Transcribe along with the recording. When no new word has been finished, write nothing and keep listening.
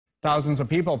Thousands of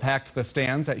people packed the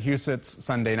stands at Huset's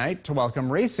Sunday night to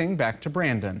welcome racing back to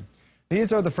Brandon.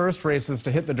 These are the first races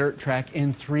to hit the dirt track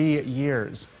in 3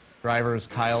 years. Drivers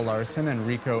Kyle Larson and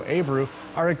Rico Abreu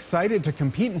are excited to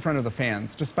compete in front of the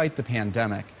fans despite the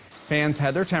pandemic. Fans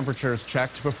had their temperatures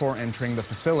checked before entering the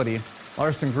facility.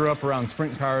 Larson grew up around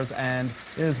sprint cars and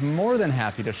is more than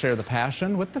happy to share the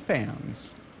passion with the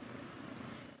fans.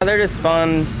 They're just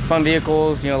fun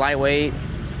vehicles, lightweight,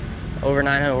 over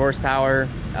 900 horsepower,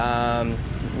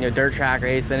 dirt track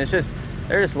racing.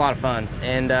 They're just a lot of fun,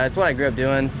 and it's what I grew up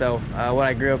doing. So what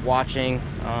I grew up watching,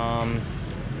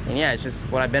 and yeah, it's just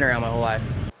what I've been around my whole life.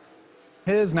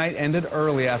 His night ended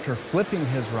early after flipping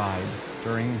his ride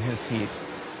during his heat.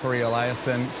 Corey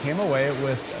Eliason came away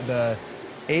with the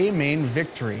A-Main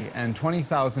victory and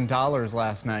 $20,000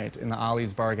 last night in the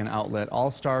Ollie's Bargain Outlet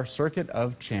All-Star Circuit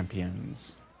of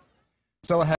Champions. Still ahead.